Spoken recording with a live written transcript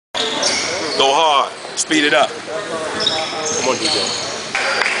speed it up. Come on, DJ.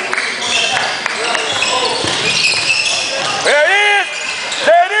 There it is!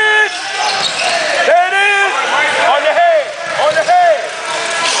 There it is! There it is! On the head! On the head!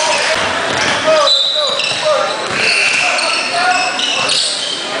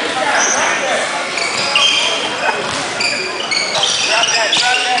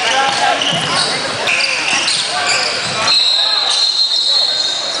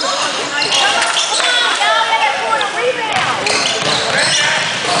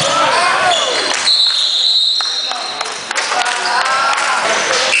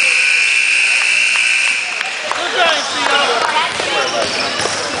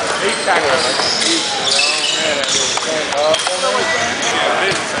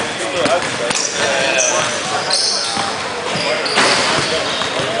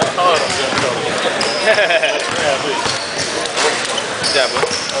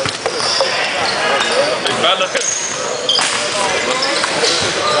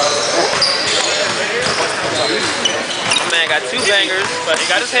 Man got 2 bangers, but he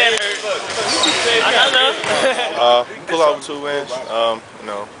got his hand hurt. Pull out with 2 wins. You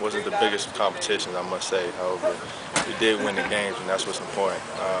know, wasn't the biggest competition, I must say. However, we did win the games, and that's what's important.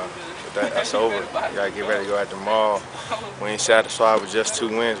 But that's over. You gotta get ready to go at tomorrow. We ain't satisfied with just 2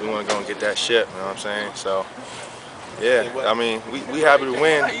 wins. We want to go and get that ship. You know what I'm saying? So, yeah. I mean, we happy to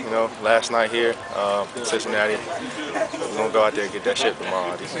win. You know, last night here, in Cincinnati. We're gonna go out there and get that ship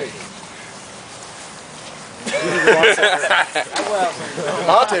tomorrow.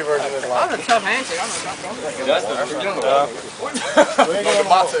 Monte version is like. I'm a tough handshake.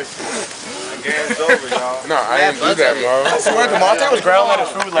 The game's over, y'all. No, I didn't do that, bro. I swear, Monte was growling at his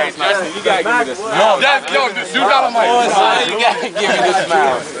food last night. You gotta give me this. No, yo, do that on mic. You gotta give me this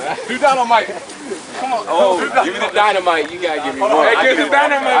smile. Do that on mic. Come on. Oh, give me the dynamite. You gotta give me more. Hey, give me the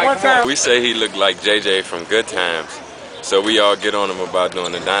dynamite one time. We say he looked like JJ from Good Times. So we all get on him about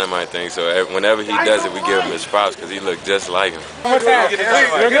doing the dynamite thing. So whenever he does it, we give him his props because he looked just like him. One more time. Get the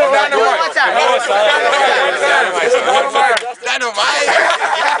dynamite. Dynamite.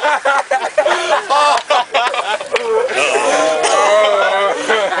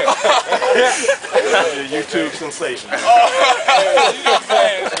 YouTube sensation.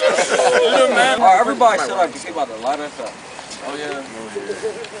 Everybody should like to see about the lighter stuff. Oh yeah.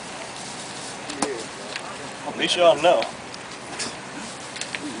 At least y'all know.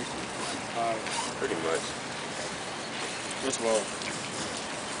 Pretty much. First of all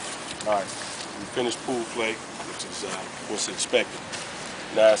right, we finished pool play, which is what's expected.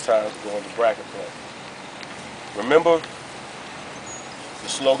 Now it's time to go into bracket play. Remember the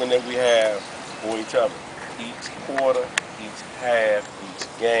slogan that we have for each other. Each quarter, each half, each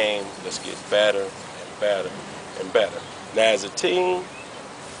game, let's get better and better and better. Now as a team,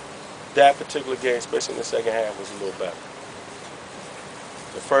 that particular game, especially in the second half, was a little better.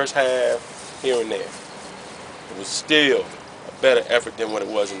 The first half, here and there, it was still a better effort than what it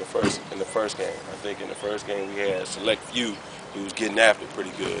was in the first game. I think in the first game we had a select few who was getting after it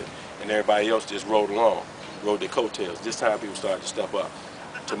pretty good, and everybody else just rode along, rode their coattails. This time people started to step up.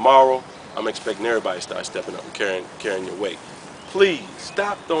 Tomorrow, I'm expecting everybody to start stepping up and carrying your weight. Please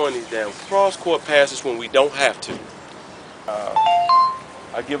stop throwing these damn cross-court passes when we don't have to.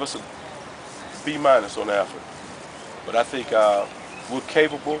 I give us a B- on the effort, but I think we're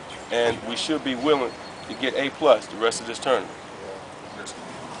capable and we should be willing to get A+ the rest of this tournament.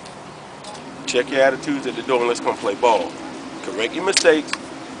 Check your attitudes at the door and let's come play ball. Correct your mistakes.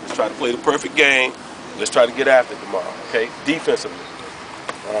 Let's try to play the perfect game. Let's try to get after it tomorrow, okay? Defensively.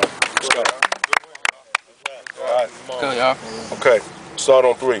 All right, let's go. All right, Go, y'all. okay, start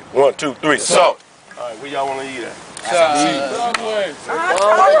on 3. 1, 2, 3, salt. All right, where y'all want to eat at? Subway.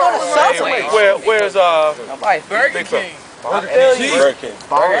 Where's Burger King. Burger King.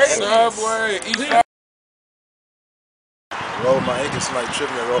 Subway. Rolled my ankle, somebody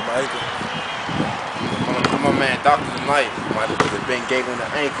tripped me, I rolled my ankle. My man, Dr. Tonight, might have been gaping the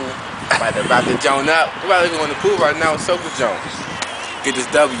ankle, might have about to joan up. We're about to go in the pool right now with Soka Jones. Get this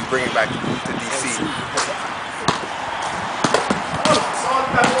W, bring it back to DC.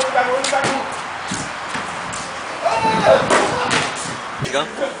 Go.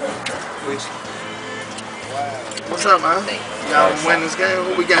 What's up, man? Y'all win this game?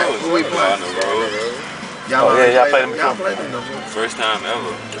 Who we got? Who we playing? Y'all played them before. First time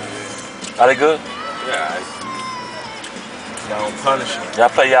ever. Are they good? Yeah. Y'all don't punish them. Y'all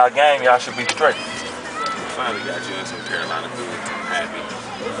play y'all game, y'all should be straight. Finally got you in some Carolina food. I'm happy.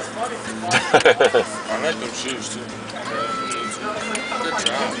 I like them shoes too. Good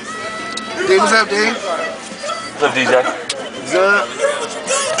job. D, what's up, D? What's up, DJ? What's up?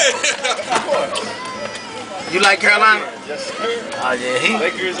 You like Carolina? Oh yeah, he.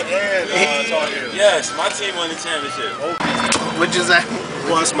 Lakers and Tar Heels. Yes, my team won the championship. What you say?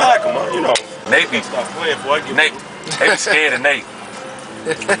 Well, smack him, you know. Nate be Stop playing for I get Nate. They be scared of Nate.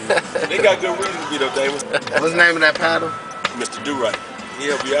 They got good reason to beat up Davis. What's the name of that paddle? Mr. Do Right. He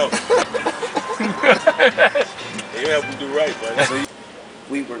help you out. He help you do right, buddy.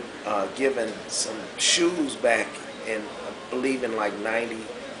 We were given some shoes back in, I believe in like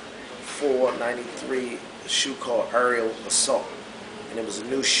 94, 93, a shoe called Aerial Assault. And it was a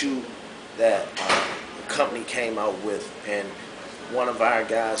new shoe that the company came out with, and one of our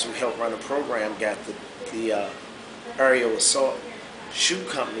guys who helped run the program got the Aerial Assault shoe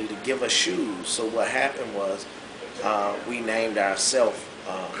company to give us shoes. So what happened was we named ourselves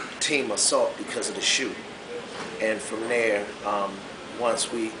Team Assault because of the shoe. And from there,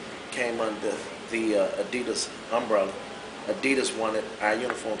 once we came under the Adidas umbrella, Adidas wanted our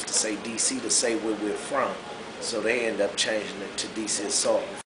uniforms to say DC, to say where we're from. So they ended up changing it to DC Assault.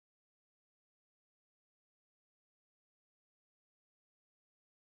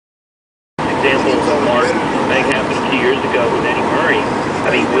 Example of a mark thing happened a few years ago with Eddie Murray.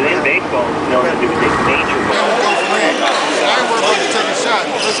 I mean, within baseball, known as it was a major ball. I ain't worried about you taking a shot.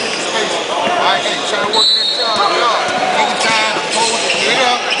 Let's get the space. All right, hey, try to work that job. Take your time, hold it, get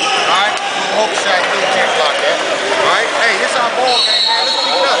up. All right, hook shot, you can't block that. All right, hey, this our ball game, man. Let's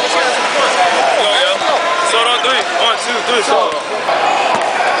pick it up. Let's have some fun. Let's go. Sold on 3. 1, 2, 3, sold.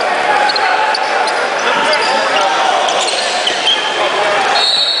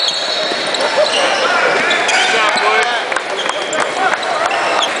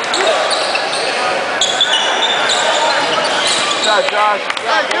 Josh.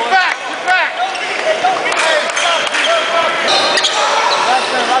 Hey, get back, get back. Hey,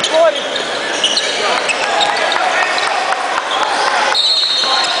 my boy.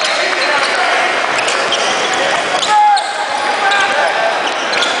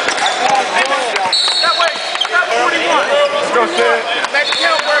 That way, 41. Let's go, Sid. Make the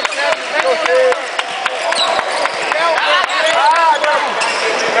count work, Sid. Let's go, Sid.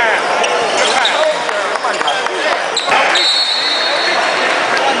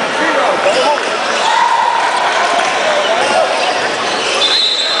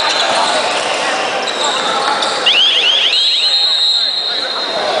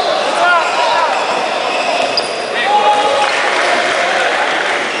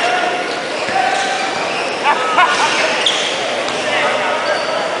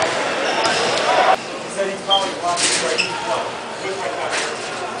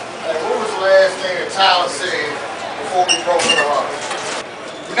 Tyler said before we broke the heart.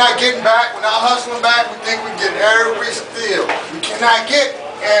 We're not getting back, we're not hustling back, we think we get every steal. We cannot get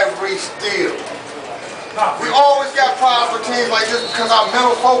every steal. We always got problems with teams like this because our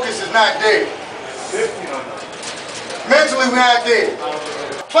mental focus is not there. Mentally we're not there.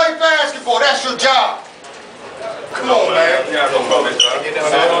 Play basketball, that's your job. Come on, man. 1,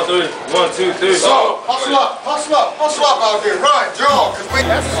 2, 3. So, hustle up out there, run, jog, because we...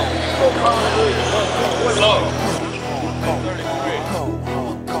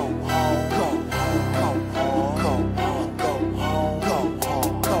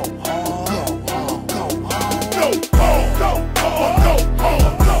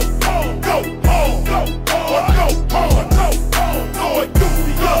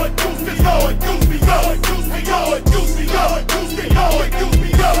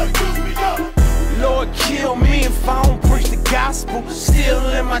 Lord, kill me if I don't preach the gospel. Still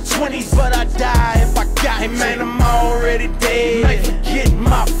in my 20s, but I die if I got him. Man, I'm already dead. Might forget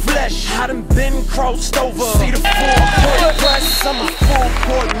my flesh. I done been crossed over. See the full-court press. I'm a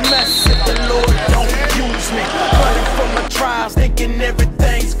full-court mess if the Lord don't use me. Running from my trials, thinking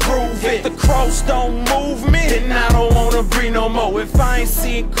everything's groovy. If the cross don't move me, then I don't wanna breathe no more. If I ain't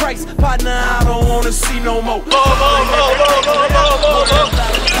seeing Christ, partner, I don't wanna see no more.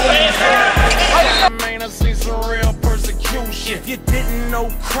 Man, I seen some real persecution. If you didn't know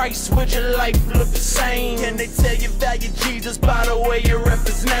Christ, would your life look the same? Can they tell you value Jesus by the way you rep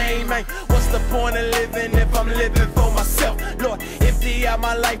his name? Man, what's the point of living if I'm living for myself? Lord, empty out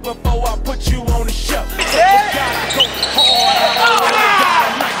my life before I put you on the shelf. So for God, I go hard. I don't wanna die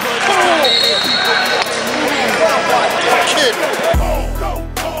tonight, but it's too many people living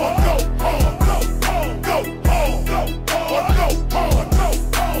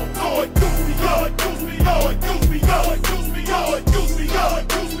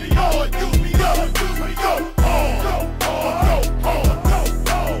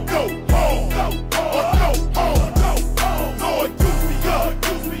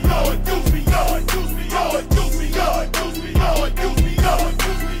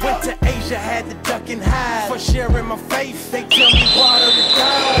Went to Asia, had to duck and hide. for sharing my faith. They tell me water it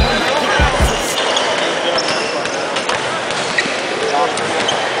down when I get back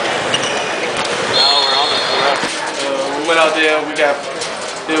to we went out there, we did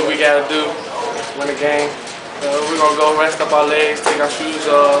what we gotta do, win the game. We're gonna go rest up our legs, take our shoes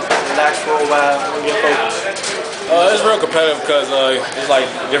off, relax for a while, and get focused. It's real competitive because it's like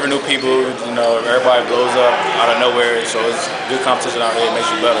different new people, you know, everybody blows up out of nowhere, so it's good competition out here, it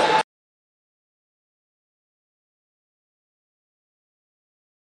makes you better.